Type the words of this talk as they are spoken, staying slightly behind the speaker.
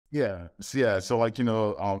Yeah. So like,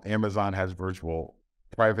 Amazon has virtual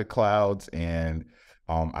private clouds, and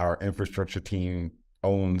our infrastructure team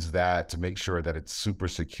owns that to make sure that it's super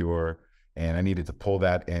secure. And I needed to pull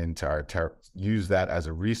that into use that as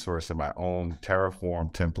a resource in my own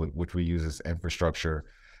Terraform template, which we use as infrastructure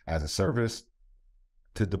as a service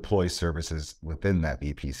to deploy services within that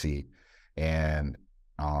VPC. And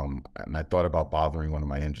I thought about bothering one of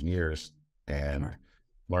my engineers and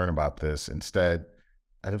learn about this. Instead,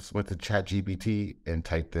 I just went to ChatGPT and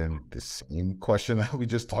typed in the same question that we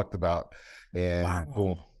just talked about, and boom,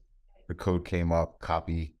 Wow. the code came up,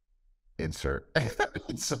 copy, insert.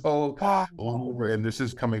 So, and this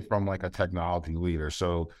is coming from like a technology leader.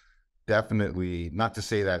 So definitely, not to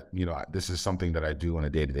say that, this is something that I do on a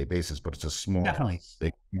day-to-day basis, but it's a small Definitely.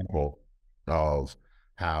 example of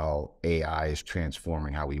how AI is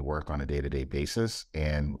transforming how we work on a day-to-day basis,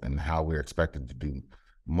 and how we're expected to do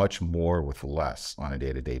much more with less on a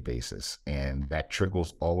day-to-day basis. And that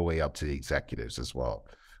trickles all the way up to the executives as well,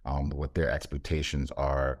 what their expectations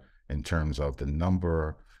are in terms of the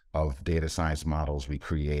number of data science models we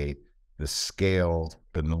create, the scale,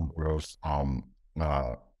 the number of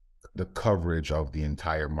uh, the coverage of the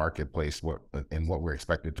entire marketplace, and what we're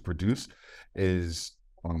expected to produce is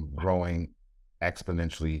growing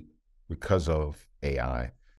exponentially because of AI.